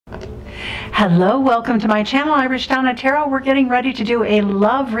Hello, welcome to my channel, Irish Donna Tarot. We're getting ready to do a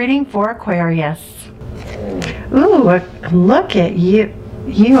love reading for Aquarius. Ooh, look at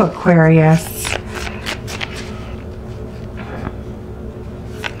you, Aquarius.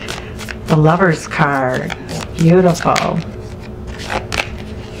 The Lover's card, beautiful.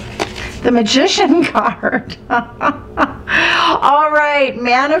 The Magician card. All right,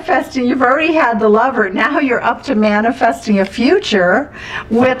 manifesting. You've already had the Lover. Now you're up to manifesting a future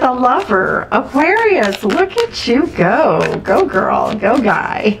with a lover. Aquarius, look at you go. Go girl, go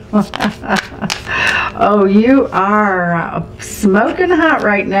guy. Oh, you are smoking hot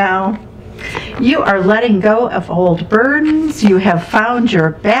right now. You are letting go of old burdens. You have found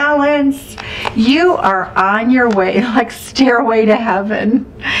your balance. You are on your way, like stairway to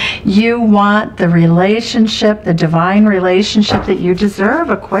heaven. You want the relationship, the divine relationship that you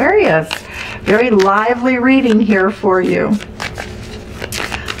deserve, Aquarius. Very lively reading here for you.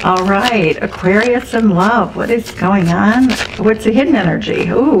 All right, Aquarius in love. What is going on? What's the hidden energy?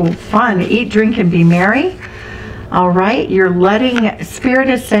 Ooh, fun. Eat, drink, and be merry. All right, you're letting, Spirit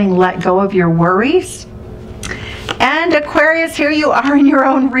is saying let go of your worries. And Aquarius, here you are in your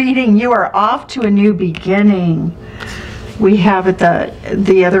own reading. You are off to a new beginning. We have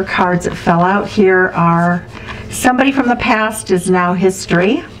the other cards that fell out here are somebody from the past is now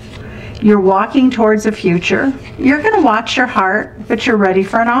history. You're walking towards a future. You're going to watch your heart, but you're ready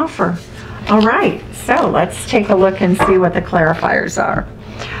for an offer. All right, so let's take a look and see what the clarifiers are.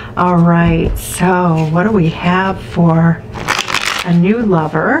 All right, so what do we have for a new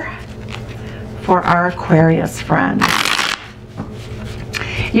lover for our Aquarius friends?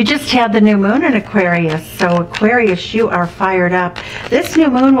 You just had the new moon in Aquarius, so Aquarius, you are fired up. This new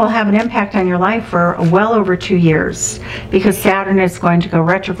moon will have an impact on your life for well over 2 years because Saturn is going to go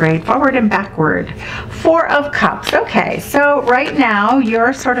retrograde, forward and backward. 4 of Cups. Okay, so right now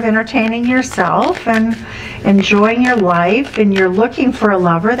you're sort of entertaining yourself and enjoying your life, and you're looking for a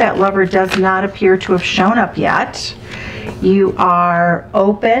lover. That lover does not appear to have shown up yet. You are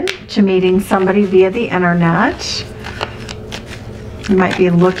open to meeting somebody via the internet. You might be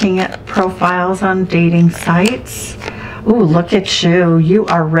looking at profiles on dating sites. Ooh, look at you. You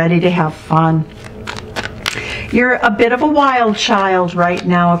are ready to have fun. You're a bit of a wild child right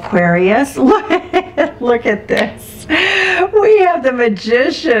now, Aquarius. Look at this. We have the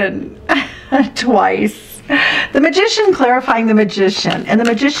Magician twice. The Magician clarifying the Magician, and the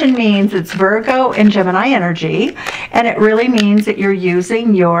Magician means it's Virgo and Gemini energy, and it really means that you're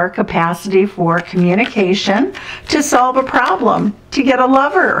using your capacity for communication to solve a problem, to get a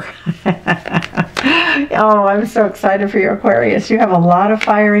lover. Oh, I'm so excited for you, Aquarius. You have a lot of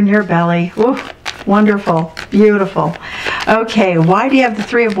fire in your belly. Ooh, wonderful, beautiful. Okay, why do you have the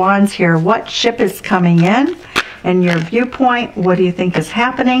 3 of Wands here? What ship is coming in? And your viewpoint, what do you think is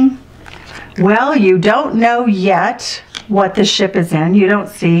happening? Well, you don't know yet what the ship is in. You don't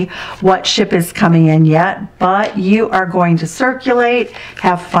see what ship is coming in yet, but you are going to circulate,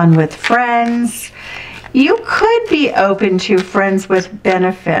 have fun with friends. You could be open to friends with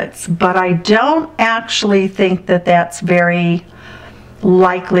benefits, but I don't actually think that that's very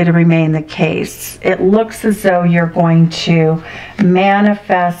likely to remain the case. It looks as though you're going to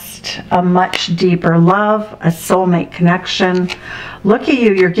manifest a much deeper love, a soulmate connection. Look at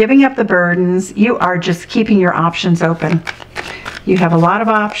you, you're giving up the burdens. You are just keeping your options open. You have a lot of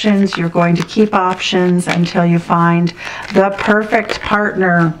options. You're going to keep options until you find the perfect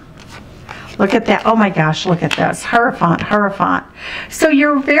partner. Look at that. Oh my gosh, look at this. Hierophant, Hierophant. So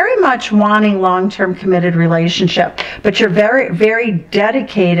you're very much wanting long-term committed relationship, but you're very, very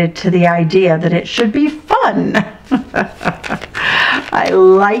dedicated to the idea that it should be fun. I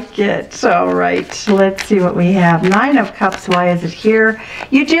like it. All right, let's see what we have. 9 of Cups, why is it here?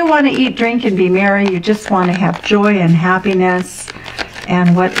 You do want to eat, drink, and be merry. You just want to have joy and happiness.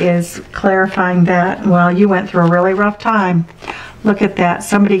 And what is clarifying that? Well, you went through a really rough time. Look at that.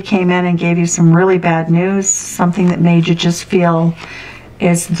 Somebody came in and gave you some really bad news, something that made you just feel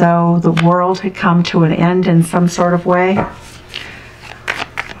as though the world had come to an end in some sort of way.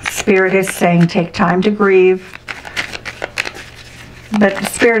 Spirit is saying take time to grieve. But the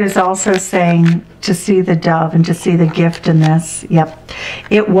Spirit is also saying to see the dove and to see the gift in this. Yep.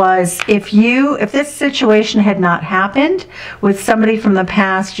 It was, if this situation had not happened with somebody from the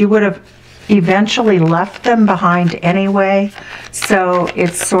past, you would have eventually left them behind anyway. So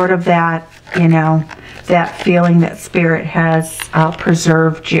it's sort of that, you know, that feeling that Spirit has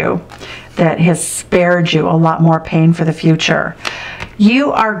preserved you, that has spared you a lot more pain for the future.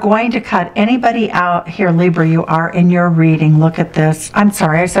 You are going to cut anybody out here, Libra. You are in your reading. Look at this. I'm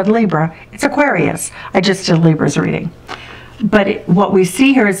sorry, I said Libra. It's Aquarius. I just did Libra's reading. But what we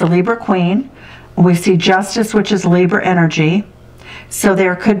see here is a Libra Queen. We see Justice, which is Libra energy. So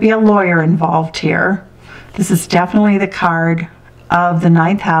there could be a lawyer involved here. This is definitely the card of the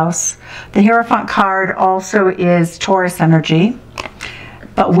 9th house. The Hierophant card also is Taurus energy.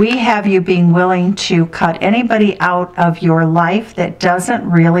 But we have you being willing to cut anybody out of your life that doesn't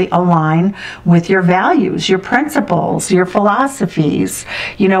really align with your values, your principles, your philosophies,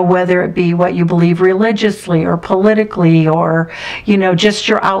 you know, whether it be what you believe religiously or politically or, you know, just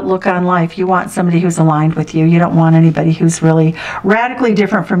your outlook on life. You want somebody who's aligned with you. You don't want anybody who's really radically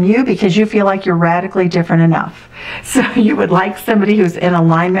different from you because you feel like you're radically different enough. So you would like somebody who's in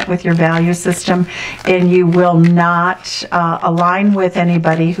alignment with your value system, and you will not align with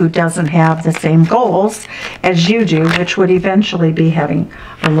anybody who doesn't have the same goals as you do, which would eventually be having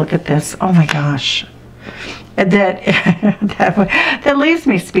a look at this. Oh my gosh. That leaves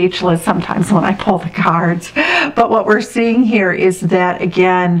me speechless sometimes when I pull the cards. But what we're seeing here is that,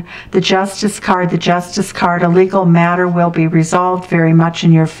 again, the Justice card, a legal matter will be resolved very much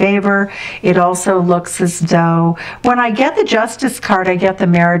in your favor. It also looks as though when I get the Justice card, I get the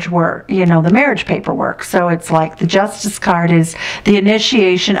marriage work, you know, the marriage paperwork. So it's like the Justice card is the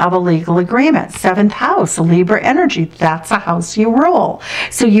initiation of a legal agreement. 7th house, Libra energy, that's a house you rule.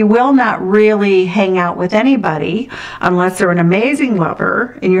 So you will not really hang out with anybody unless they're an amazing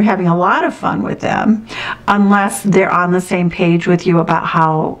lover and you're having a lot of fun with them, unless they're on the same page with you about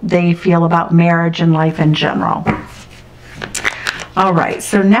how they feel about marriage and life in general. All right,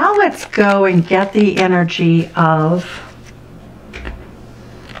 so now let's go and get the energy of,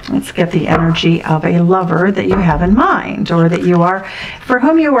 a lover that you have in mind, or that you are, for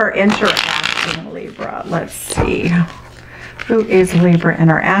whom you are interacting, Libra. Let's see. Who is Libra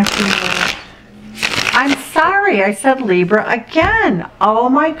interacting with? I'm sorry, I said Libra again. Oh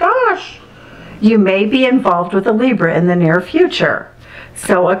my gosh. You may be involved with a Libra in the near future.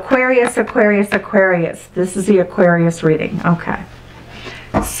 So Aquarius, Aquarius, Aquarius. This is the Aquarius reading. Okay.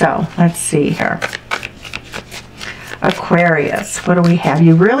 So let's see here. Aquarius, what do we have?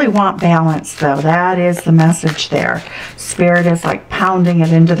 You really want balance, though. That is the message there. Spirit is like pounding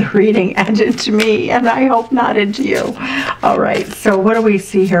it into the reading and into me, and I hope not into you. All right, so what do we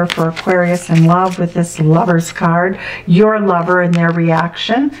see here for Aquarius in love with this Lover's card? Your lover and their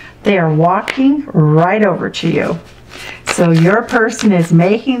reaction. They are walking right over to you. So your person is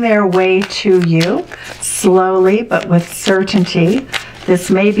making their way to you slowly, but with certainty.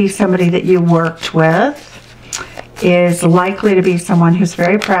 This may be somebody that you worked with. Is likely to be someone who's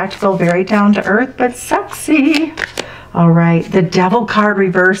very practical, very down to earth, but sexy. All right, the Devil card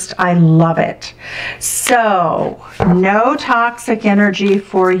reversed. I love it. So no toxic energy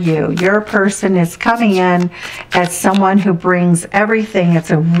for you. Your person is coming in as someone who brings everything. It's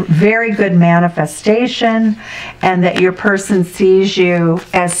a very good manifestation, and that your person sees you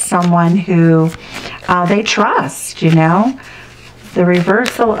as someone who they trust, you know. The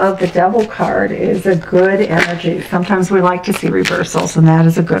reversal of the Devil card is a good energy. Sometimes we like to see reversals, and that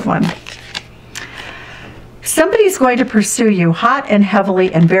is a good one. Somebody's going to pursue you hot and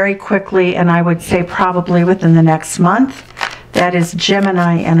heavily and very quickly, and I would say probably within the next month. That is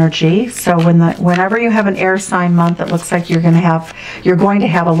Gemini energy. So whenever you have an air sign month, it looks like you're going to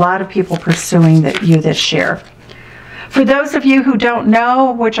have a lot of people pursuing you this year. For those of you who don't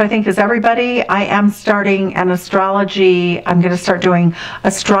know, which I think is everybody, I am starting an astrology. I'm going to start doing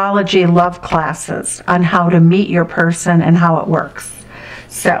astrology love classes on how to meet your person and how it works.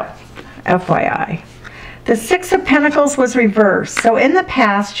 So, FYI. The Six of Pentacles was reversed. So in the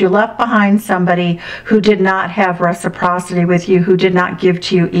past, you left behind somebody who did not have reciprocity with you, who did not give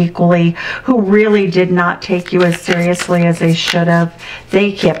to you equally, who really did not take you as seriously as they should have.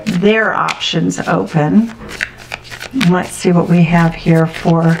 They kept their options open. Let's see what we have here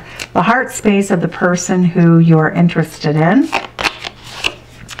for the heart space of the person who you're interested in.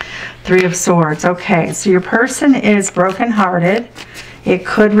 Three of Swords. Okay, so your person is brokenhearted. It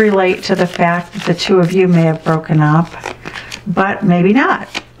could relate to the fact that the two of you may have broken up, but maybe not.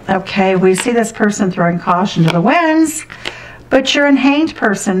 Okay, we see this person throwing caution to the winds, but you're in hanged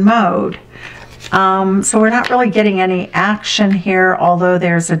person mode. So we're not really getting any action here, although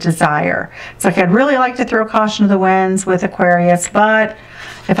there's a desire. It's like I'd really like to throw caution to the winds with Aquarius, but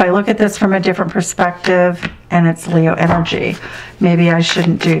if I look at this from a different perspective and it's Leo energy, maybe I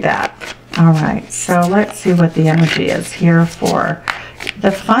shouldn't do that. All right, so let's see what the energy is here for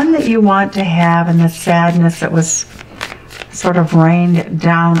the fun that you want to have and the sadness that was sort of rained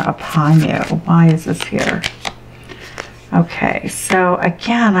down upon you. Why is this here? Okay, so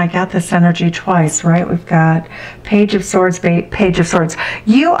again, I got this energy twice, right? We've got Page of Swords, Page of Swords.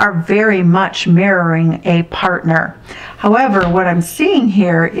 You are very much mirroring a partner. However, what I'm seeing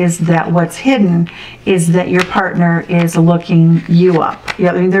here is that what's hidden is that your partner is looking you up.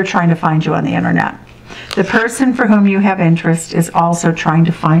 I mean, they're trying to find you on the internet. The person for whom you have interest is also trying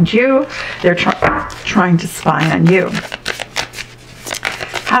to find you. They're trying to spy on you.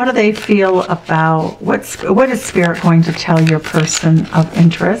 How do they feel about, what is Spirit going to tell your person of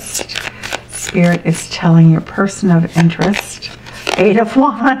interest? Spirit is telling your person of interest. 8 of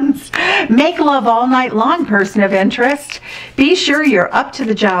Wands. Make love all night long, person of interest. Be sure you're up to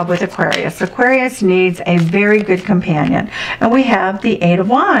the job with Aquarius. Aquarius needs a very good companion. And we have the 8 of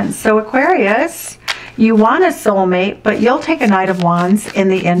Wands. So Aquarius, you want a soulmate, but you'll take a Knight of Wands in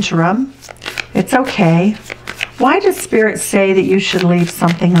the interim. It's okay. Why does Spirit say that you should leave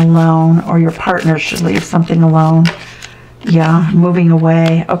something alone, or your partner should leave something alone? Yeah, moving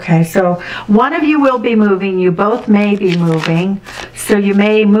away. Okay, so one of you will be moving. You both may be moving. So you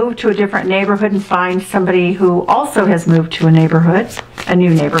may move to a different neighborhood and find somebody who also has moved to a neighborhood, a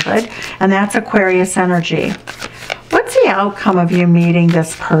new neighborhood, and that's Aquarius energy. What's the outcome of you meeting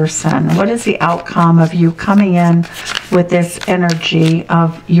this person? What is the outcome of you coming in with this energy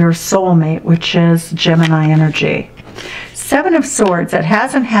of your soulmate, which is Gemini energy? 7 of Swords. It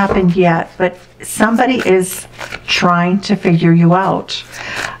hasn't happened yet, but somebody is trying to figure you out.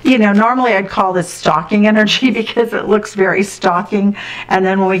 You know, normally I'd call this stalking energy because it looks very stalking. And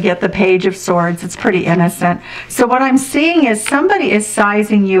then when we get the Page of Swords, it's pretty innocent. So what I'm seeing is somebody is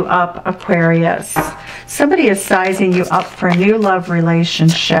sizing you up, Aquarius. Somebody is sizing you up for a new love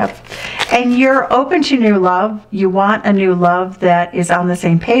relationship. And you're open to new love. You want a new love that is on the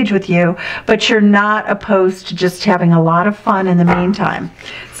same page with you, but you're not opposed to just having a lot of fun in the meantime.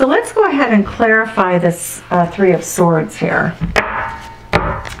 So let's go ahead and clarify this 3 of Swords here.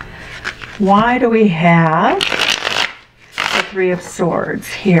 Why do we have the 3 of Swords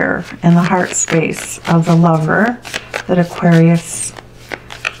here in the heart space of the lover that Aquarius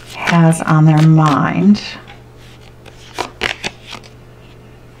has on their mind?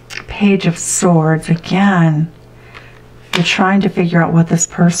 Page of Swords, again, you're trying to figure out what this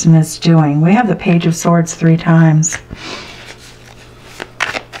person is doing. We have the Page of Swords 3 times.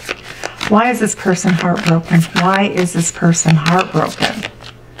 Why is this person heartbroken? Why is this person heartbroken?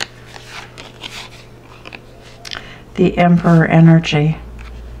 The Emperor energy.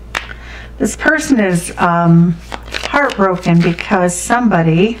 This person is heartbroken because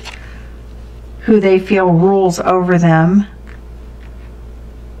somebody who they feel rules over them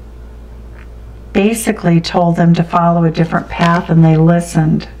basically told them to follow a different path and they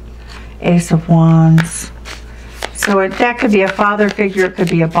listened. Ace of Wands. So that could be a father figure, it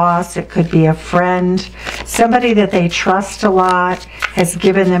could be a boss, it could be a friend. Somebody that they trust a lot has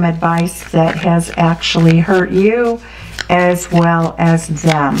given them advice that has actually hurt you as well as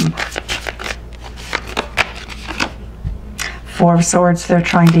them. 4 of Swords, they're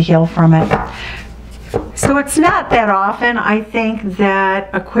trying to heal from it. So it's not that often, I think,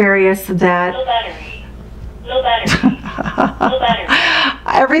 that Aquarius, that... Low battery. Low battery. Low battery.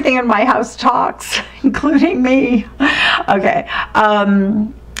 Everything in my house talks, including me. Okay.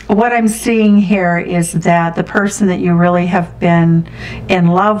 What I'm seeing here is that the person that you really have been in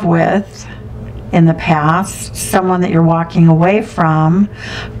love with in the past, someone that you're walking away from,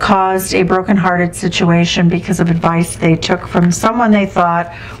 caused a broken-hearted situation because of advice they took from someone they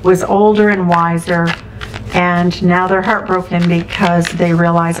thought was older and wiser, and now they're heartbroken because they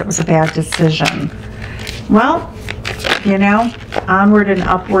realize it was a bad decision. Well, you know, onward and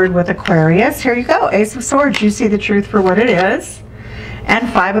upward with Aquarius. Here you go, Ace of Swords. You see the truth for what it is. And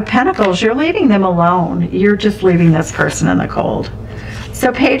 5 of Pentacles. You're leaving them alone. You're just leaving this person in the cold.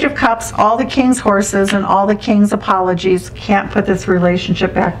 So Page of Cups, all the King's horses and all the King's apologies can't put this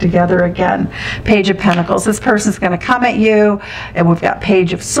relationship back together again. Page of Pentacles, this person's going to come at you, and we've got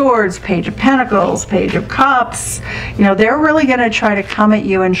Page of Swords, Page of Pentacles, Page of Cups. You know, they're really going to try to come at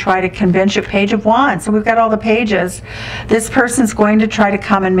you and try to convince you. Page of Wands, so we've got all the pages. This person's going to try to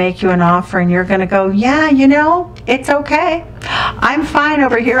come and make you an offer, and you're going to go, yeah, you know, it's okay. I'm fine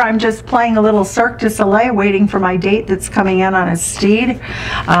over here. I'm just playing a little Cirque du Soleil, waiting for my date that's coming in on a steed.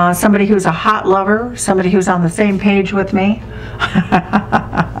 Somebody who's a hot lover, somebody who's on the same page with me.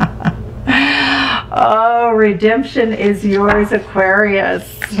 Oh, redemption is yours,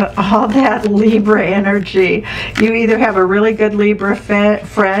 Aquarius. All that Libra energy. You either have a really good Libra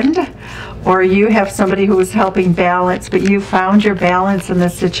friend, or you have somebody who is helping balance, but you found your balance in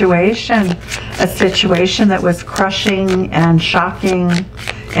this situation, a situation that was crushing and shocking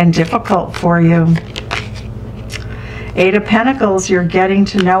and difficult for you. Eight of Pentacles, you're getting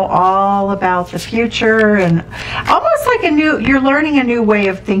to know all about the future, and almost like you're learning a new way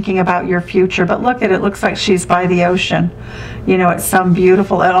of thinking about your future. But look at it, looks like she's by the ocean. You know, it's some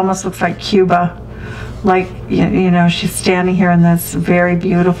beautiful, it almost looks like Cuba. Like, you know, she's standing here in this very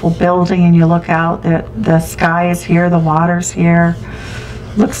beautiful building, and you look out, the sky is here, the water's here.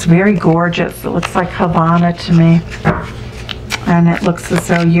 Looks very gorgeous. It looks like Havana to me. And it looks as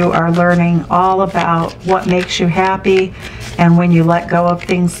though you are learning all about what makes you happy, and when you let go of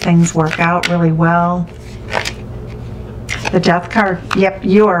things, things work out really well. The Death card, yep,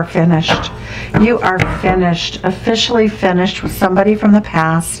 you are finished. You are finished, officially finished with somebody from the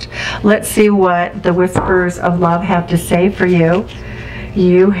past. Let's see what the Whispers of Love have to say for you.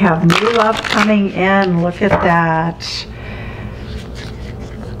 You have new love coming in. Look at that.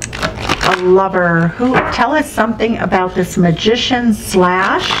 A Lover. Tell us something about this Magician /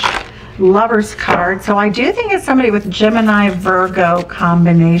 Lovers card. So I do think it's somebody with Gemini Virgo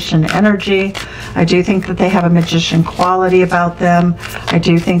combination energy. I do think that they have a magician quality about them. I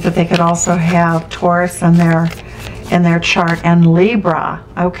do think that they could also have Taurus in their chart, and Libra.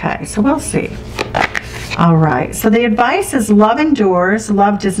 Okay, so we'll see. All right, so the advice is love endures.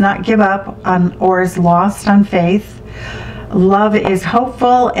 Love does not give up on or is lost on faith. Love is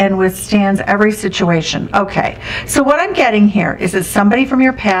hopeful and withstands every situation. Okay, so what I'm getting here is that somebody from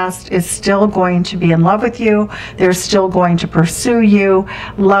your past is still going to be in love with you. They're still going to pursue you.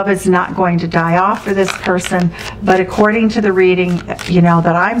 Love is not going to die off for this person, but according to the reading, you know,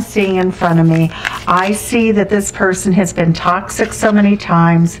 that I'm seeing in front of me, I see that this person has been toxic so many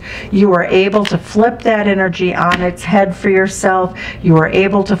times. You were able to flip that energy on its head for yourself. You were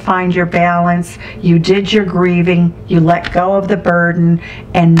able to find your balance. You did your grieving. You let go of the burden,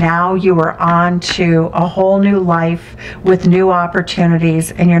 and now you are on to a whole new life with new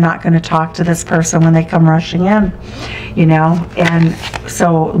opportunities, and you're not going to talk to this person when they come rushing in, you know. And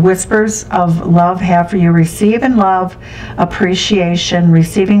so Whispers of Love have for you: receive and love, appreciation.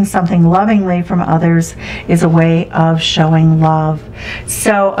 Receiving something lovingly from others is a way of showing love.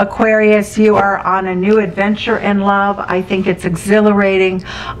 So Aquarius, you are on a new adventure in love. I think it's exhilarating.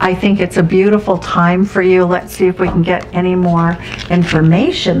 I think it's a beautiful time for you. Let's see if we can get any more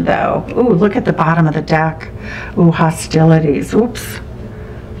information though. Ooh, look at the bottom of the deck. Ooh, hostilities. Oops.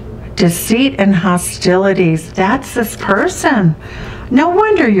 Deceit and hostilities. That's this person. No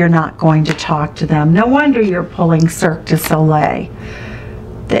wonder you're not going to talk to them. No wonder you're pulling Cirque du Soleil.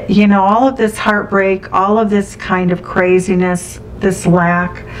 That, you know, all of this heartbreak, all of this kind of craziness, this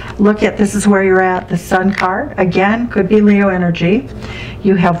lack. Look at, this is where you're at. The Sun card, again, could be Leo energy.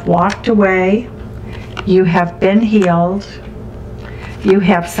 You have walked away. You have been healed. You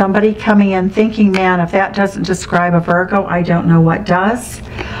have somebody coming in thinking, man, if that doesn't describe a Virgo, I don't know what does.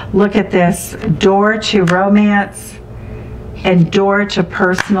 Look at this, door to romance and door to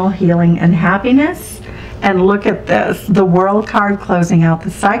personal healing and happiness. And look at this, the World card closing out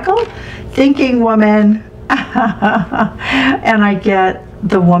the cycle. Thinking woman. And I get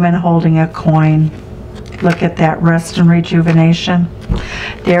the woman holding a coin. Look at that, rest and rejuvenation.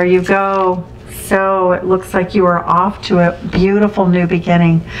 There you go. So it looks like you are off to a beautiful new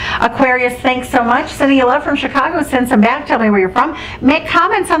beginning. Aquarius, thanks so much. Sending you love from Chicago. Send some back. Tell me where you're from. Make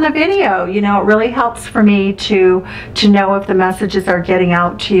comments on the video. You know, it really helps for me to know if the messages are getting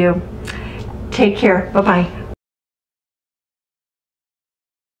out to you. Take care. Bye-bye.